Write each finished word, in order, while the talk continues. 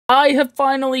I have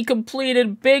finally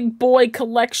completed Big Boy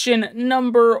Collection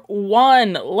number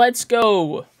 1. Let's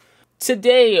go.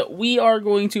 Today, we are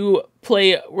going to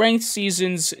play Ranked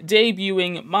Seasons,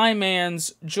 debuting my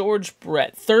man's George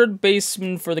Brett, third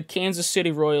baseman for the Kansas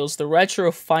City Royals, the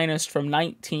retro finest from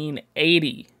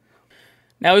 1980.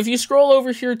 Now, if you scroll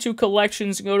over here to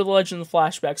Collections and go to the Legend of the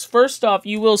Flashbacks, first off,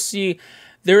 you will see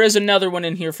there is another one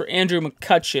in here for Andrew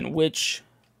McCutchen, which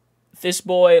this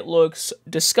boy looks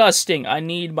disgusting. I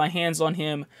need my hands on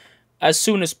him as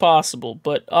soon as possible,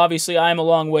 but obviously I'm a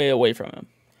long way away from him.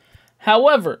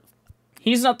 However,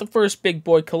 he's not the first Big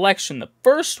Boy Collection. The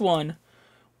first one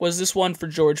was this one for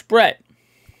George Brett,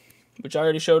 which I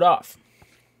already showed off.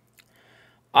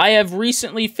 I have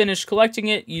recently finished collecting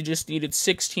it. You just needed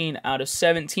 16 out of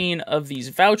 17 of these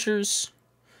vouchers.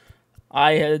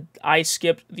 I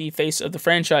skipped the Face of the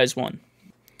Franchise one.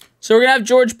 So we're going to have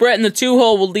George Brett in the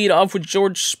 2-hole. We'll lead off with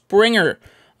George Springer.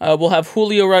 We'll have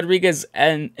Julio Rodriguez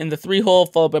and in the 3-hole,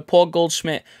 followed by Paul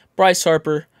Goldschmidt, Bryce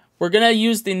Harper. We're going to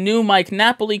use the new Mike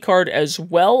Napoli card as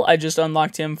well. I just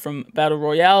unlocked him from Battle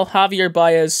Royale. Javier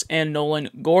Baez and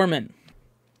Nolan Gorman.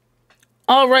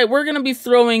 Alright, we're going to be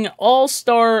throwing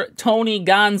All-Star Tony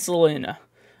Gonsolin.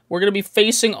 We're going to be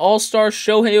facing All-Star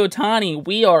Shohei Ohtani.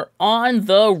 We are on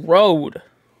the road.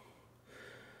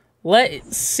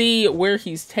 Let's see where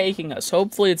he's taking us.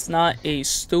 Hopefully it's not a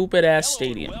stupid-ass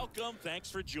stadium.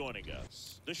 Thanks for joining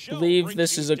us. I believe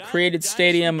this is a created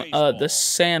stadium, the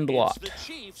Sandlot.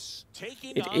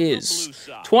 It is.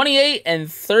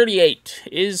 28-38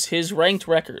 is his ranked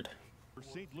record.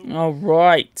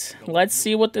 Alright, let's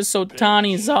see what this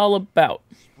Ohtani is all about.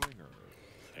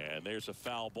 And there's a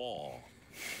foul ball.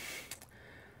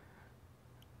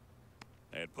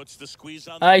 And puts the squeeze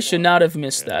on. I should not have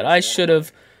missed that. I should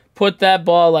have put that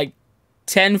ball like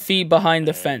 10 feet behind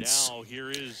the fence.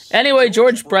 Anyway,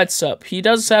 George Brett's up. He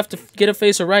does have to get a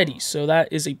face of righty, so that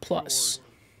is a plus.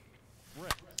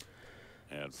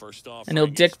 And he'll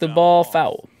dick the ball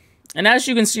foul. And as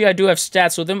you can see, I do have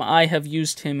stats with him. I have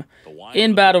used him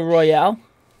in Battle Royale.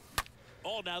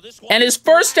 And his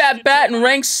first at-bat in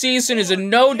Ranked Season is a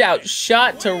no-doubt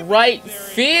shot to right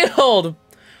field.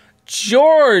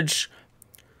 George.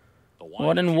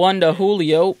 1-1 to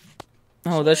Julio.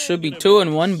 Oh, that should be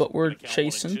 2-1, but we're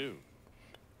chasing.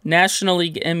 National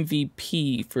League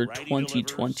MVP for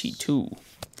 2022.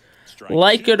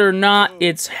 Like it or not,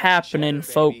 it's happening,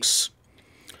 folks.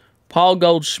 Paul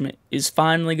Goldschmidt is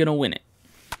finally going to win it.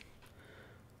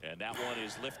 And that one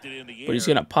is lifted in the air. But he's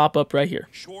going to pop up right here.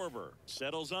 Schwarber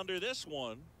settles under this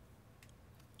one.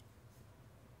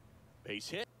 Base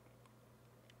hit.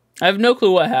 I have no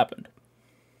clue what happened.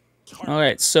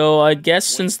 Alright, so I guess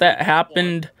since that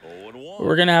happened,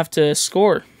 we're going to have to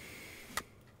score.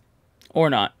 Or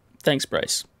not. Thanks,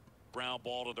 Bryce. Ground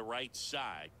ball to the right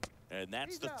side. And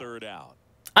that's the third out.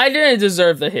 I didn't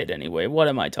deserve the hit anyway. What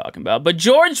am I talking about? But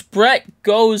George Brett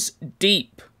goes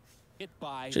deep.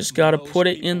 Just got to put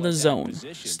it in the zone.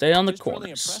 Stay on the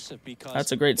corners.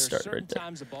 That's a great start right there.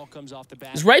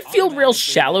 Is right field real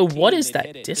shallow? What is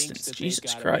that distance?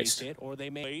 Jesus Christ.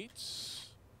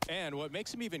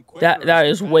 That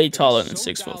is way taller than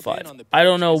 6'5". I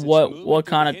don't know what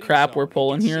kind of crap we're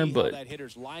pulling here, but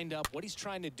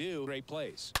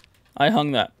I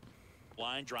hung that.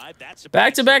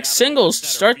 Back-to-back singles to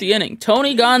start the inning.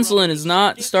 Tony Gonsolin is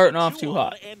not starting off too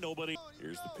hot.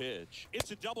 Here's the pitch.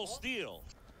 It's a double steal.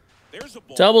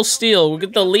 Double steal. We'll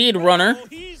get the lead runner.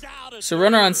 So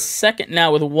runner on second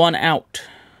now with 1 out.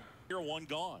 We'll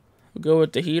go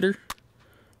with the heater.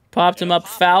 Popped him up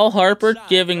foul. Harper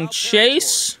giving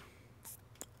chase.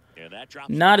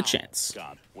 Not a chance.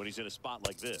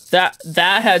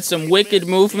 That had some wicked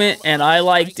movement, and I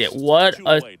liked it. What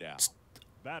a...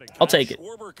 I'll take it.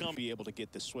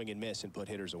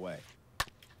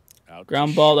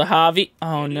 Ground ball to Javi.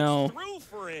 Oh, no.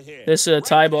 This is a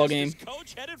tie ball game.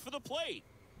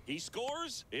 He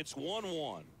scores. It's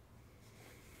 1-1.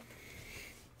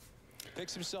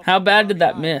 How bad did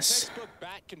that miss?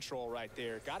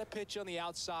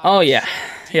 Oh, yeah.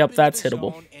 Yep, that's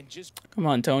hittable. Come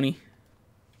on, Tony.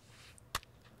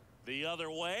 The other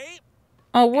way.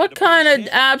 Oh, what kind of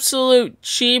absolute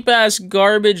cheap-ass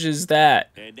garbage is that?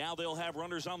 And now they'll have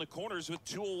runners on the corners with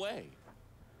 2 away.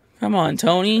 Come on,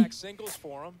 Tony.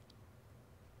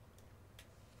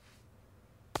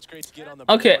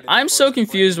 Okay, I'm so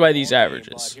confused by these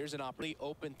averages.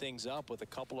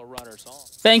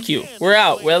 Thank you. We're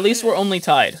out. Well, at least we're only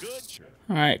tied.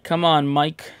 All right, come on,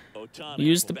 Mike.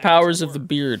 Use the powers of the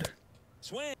beard.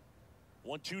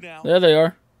 There they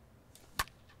are.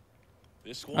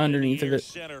 Underneath of it.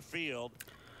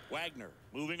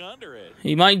 moving under it.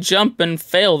 He might jump and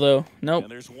fail, though. Nope.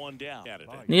 And there's one down.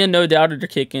 Need a no-doubter to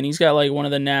kick in. He's got, like, one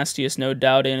of the nastiest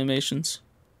no-doubt animations.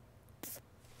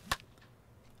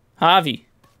 Javi.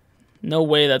 No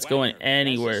way that's going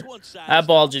anywhere. That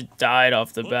ball just died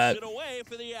off the bat.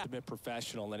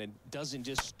 Professional, and it doesn't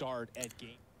just start at game.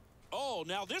 Oh,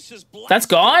 now this is That's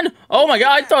gone? Oh my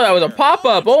god, I thought that was a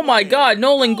pop-up. Oh my god,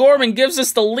 Nolan Gorman gives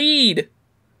us the lead.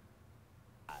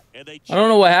 I don't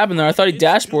know what happened there. I thought he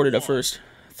dashboarded at first.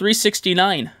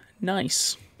 369.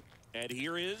 Nice. And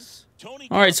here is Tony.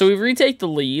 Alright, so we retake the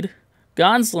lead.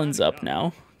 Gonsolin's up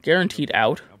now. Guaranteed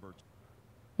out.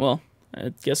 Well,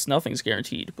 I guess nothing's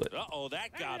guaranteed, but... Uh-oh,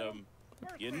 that got him.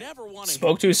 You never want to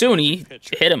spoke too soon. He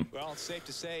hit him. Well, it's safe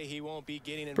to say he won't be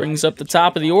getting brings up the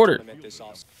top of the order.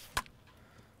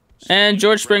 And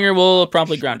George Springer will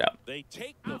promptly ground out. They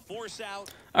take the force out.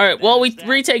 Alright, well, we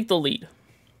retake the lead.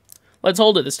 Let's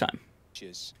hold it this time.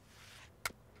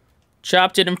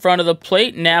 Chopped it in front of the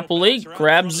plate. Napoli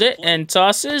grabs it and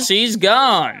tosses. He's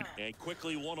gone. And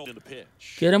quickly won over the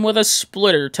pitch. Get him with a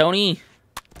splitter, Tony.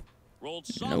 Rolled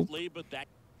softly, but that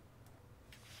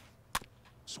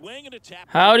swing and a tap.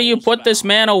 How do you put this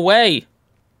man away?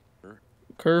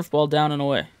 Curveball down and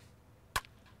away.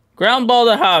 Ground ball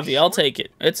to Javi. I'll take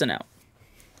it. It's an out.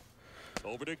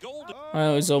 Over to Golden.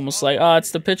 I was almost like, oh, it's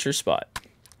the pitcher spot.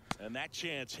 And that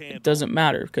chance it doesn't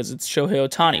matter because it's Shohei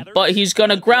Ohtani. But he's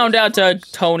going to ground out to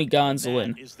Tony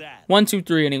Gonsolin.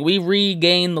 1-2-3 inning. We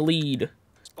regain the lead.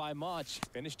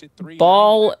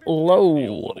 Ball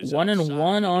low.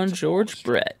 1-1 on George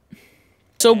Brett.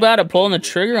 So bad at pulling the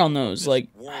trigger on those. Like,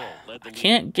 I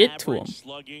can't get to him.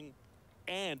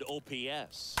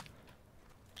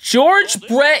 George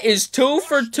Brett is 2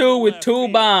 for 2 with 2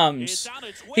 bombs.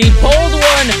 He pulled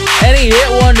one and he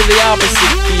hit one to the opposite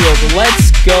field.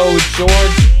 Let's go,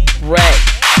 George Brett.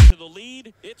 To the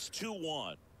lead, it's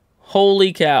 2-1.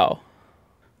 Holy cow.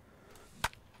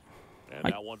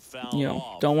 You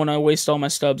know, don't want to waste all my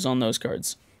stubs on those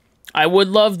cards. I would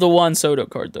love the Juan Soto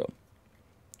card, though,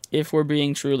 if we're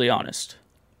being truly honest.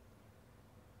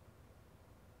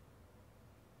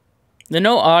 The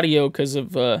no audio because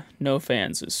of no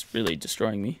fans is really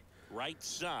destroying me. Right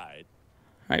side.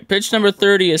 All right, pitch number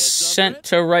 30 is sent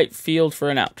to right field for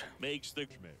an out.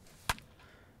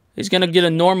 He's going to get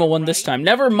a normal one this time.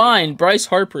 Never mind, Bryce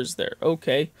Harper's there.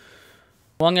 Okay.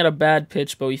 Swung at a bad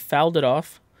pitch, but he fouled it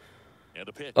off.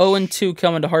 0-2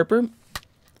 coming to Harper.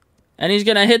 And he's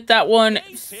going to hit that one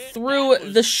through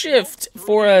the shift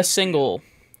for a single.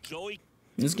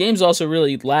 This game's also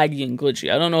really laggy and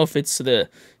glitchy. I don't know if it's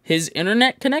his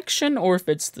internet connection or if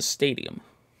it's the stadium.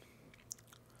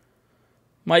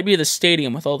 Might be the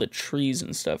stadium with all the trees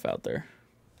and stuff out there.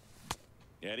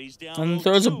 And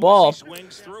throws a ball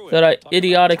that I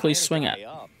idiotically swing at.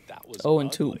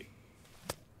 0-2.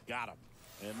 Got him.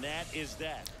 And that is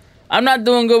that. I'm not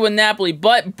doing good with Napoli,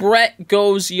 but Brett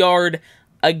goes yard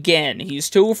again. He's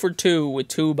 2 for 2 with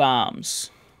 2 bombs.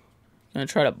 Gonna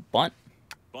try to bunt.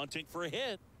 Bunting for a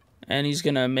hit. And he's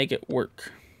gonna make it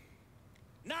work.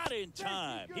 Not in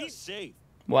time. He's safe.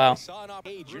 Wow.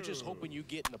 You're just hoping you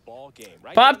get in the ball game,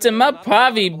 right? Popped him up.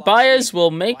 Javi Baez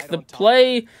will make the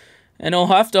play, and he'll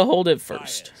have to hold it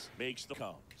first.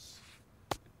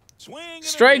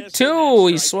 Strike 2.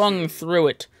 He swung through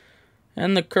it.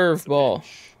 And the curveball.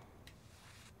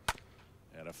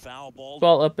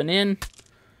 Ball up and in.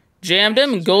 Jammed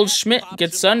him. Goldschmidt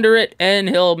gets under it, and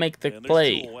he'll make the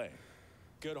play.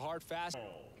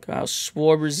 Kyle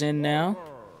Schwarber's in now.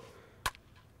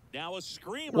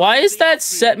 Why is that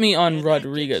set me on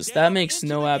Rodriguez? That makes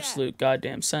no absolute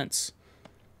goddamn sense.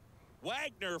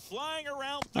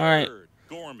 Alright.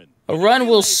 A run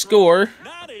will score.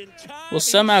 We'll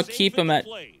somehow keep him at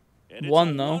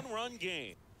 1, though.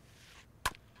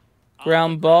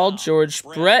 Ground ball. George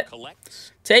Brett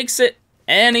takes it,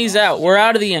 and he's out. We're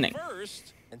out of the inning.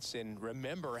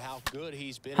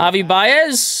 Javi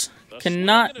Baez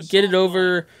cannot get it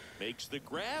over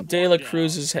De La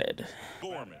Cruz's head.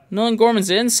 Nolan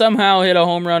Gorman's in. Somehow hit a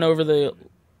home run over the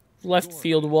left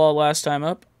field wall last time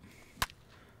up.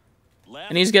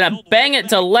 And he's going to bang it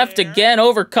to left again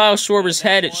over Kyle Schwarber's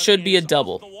head. It should be a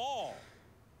double.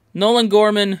 Nolan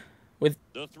Gorman with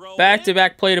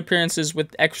back-to-back plate appearances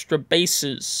with extra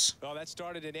bases.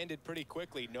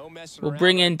 We'll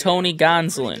bring in Tony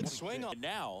Gonsolin.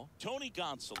 Now, Tony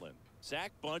Gonsolin.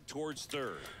 Sack bunt towards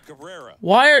third. Cabrera.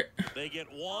 Why are... They get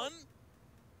one.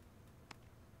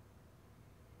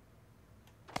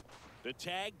 The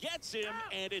tag gets him,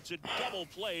 and it's a double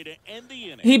play to end the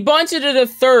inning. He bunted it to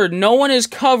third. No one is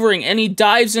covering, and he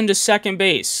dives into second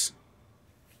base.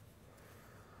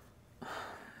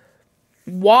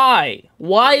 Why?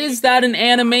 Why is that an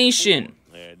animation?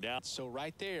 down. So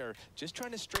right there, just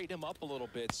trying to straighten him up a little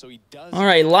bit so he does. All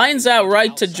right, lines out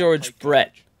right to George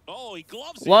Brett. Oh, he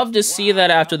gloves it. Love to see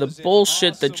that after the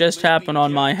bullshit that just happened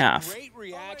on my half. Great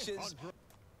reactions.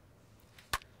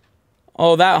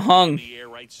 Oh, that hung. The air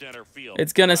right center field.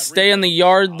 It's going to stay in the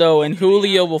yard, though, and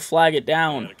Julio will flag it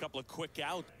down. A couple of quick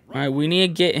outs. All right, we need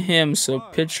to get him so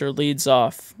pitcher leads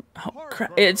off. Oh,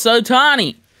 crap. It's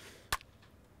Ohtani.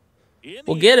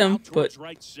 We'll get him, but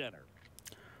right center.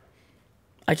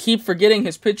 I keep forgetting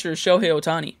his pitcher is Shohei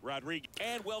Ohtani. Rodriguez.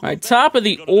 And All right, top of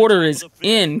the order is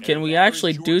in. Can we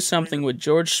actually do something with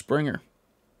George Springer?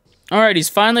 All right, he's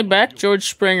finally back. George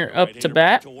Springer up to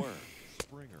bat.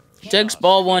 Takes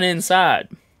ball one inside.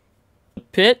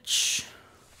 Pitch.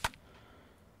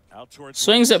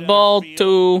 Swings at ball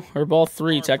 2, or ball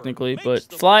 3 technically, but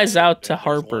flies out to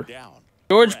Harper.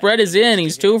 George Brett is in.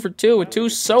 He's 2 for 2 with 2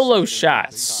 solo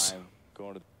shots.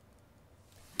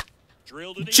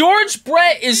 George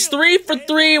Brett is 3 for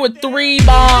 3 with 3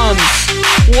 bombs.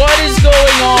 What is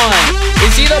going on?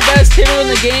 Is he the best hitter in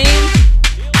the game?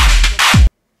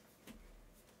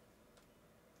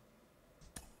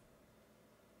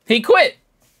 He quit.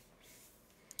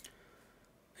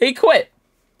 He quit.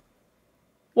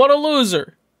 What a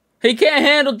loser. He can't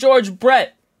handle George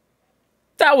Brett.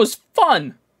 That was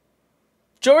fun.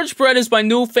 George Brett is my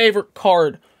new favorite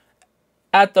card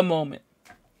at the moment.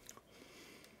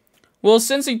 Well,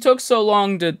 since he took so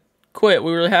long to quit,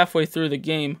 we were halfway through the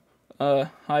game. I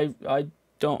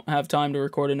don't have time to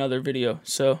record another video,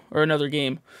 or another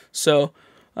game. So,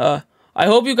 I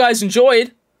hope you guys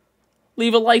enjoyed.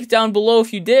 Leave a like down below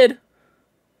if you did.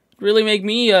 Really make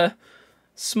me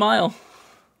smile.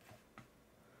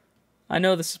 I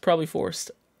know this is probably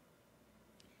forced.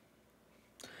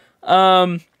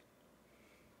 Yeah,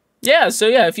 so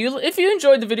yeah, if you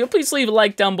enjoyed the video, please leave a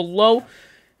like down below.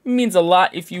 It means a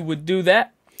lot if you would do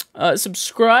that.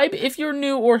 Subscribe if you're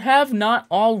new or have not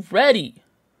already.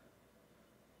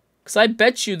 Because I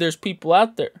bet you there's people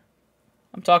out there,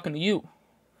 I'm talking to you,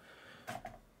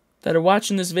 that are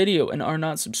watching this video and are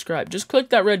not subscribed. Just click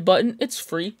that red button. It's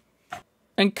free.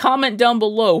 And comment down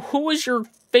below, who is your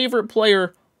favorite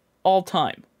player all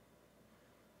time?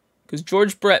 Because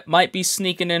George Brett might be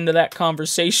sneaking into that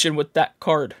conversation with that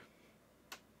card.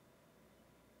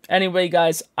 Anyway,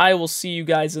 guys, I will see you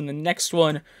guys in the next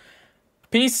one.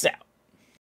 Peace out.